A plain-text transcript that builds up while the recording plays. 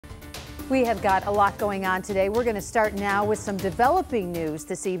We have got a lot going on today. We're going to start now with some developing news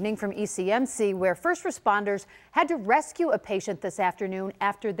this evening from ECMC, where first responders had to rescue a patient this afternoon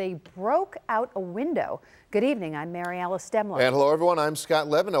after they broke out a window. Good evening. I'm Mary Alice Demler. And hello, everyone. I'm Scott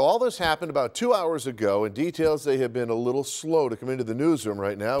Levin. Now, all this happened about 2 hours ago. In details, they have been a little slow to come into the newsroom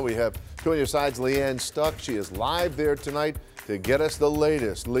right now. We have to your side's Leanne Stuck. She is live there tonight to get us the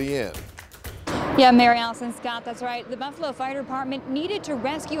latest. Leanne. Yeah, Mary Alice and Scott, that's right. The Buffalo Fire Department needed to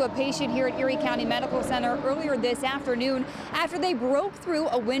rescue a patient here at Erie County Medical Center earlier this afternoon after they broke through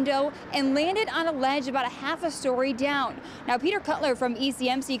a window and landed on a ledge about a half a story down. Now, Peter Cutler from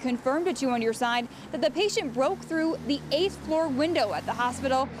ECMC confirmed to On Your Side that the patient broke through the 8th floor window at the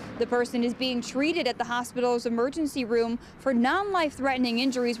hospital. The person is being treated at the hospital's emergency room for non-life-threatening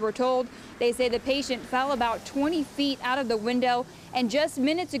injuries, we're told. They say the patient fell about 20 feet out of the window. And just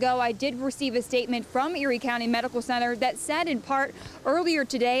minutes ago, I did receive a statement from Erie County Medical Center that said in part earlier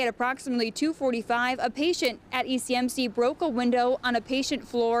today at approximately 2:45, a patient at ECMC broke a window on a patient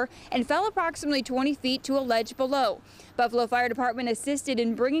floor and fell approximately 20 feet to a ledge below. Buffalo Fire Department assisted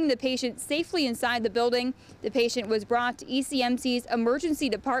in bringing the patient safely inside the building. The patient was brought to ECMC's emergency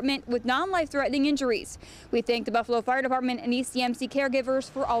department with non-life-threatening injuries. We thank the Buffalo Fire Department and ECMC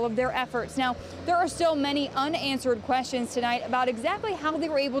caregivers for all of their efforts. Now, there are still many unanswered questions tonight about exactly how they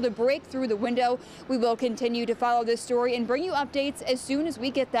were able to break through the window. We will continue to follow this story and bring you updates as soon as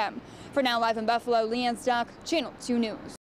we get them. For now, live in Buffalo, Leanne Stuck, Channel 2 News.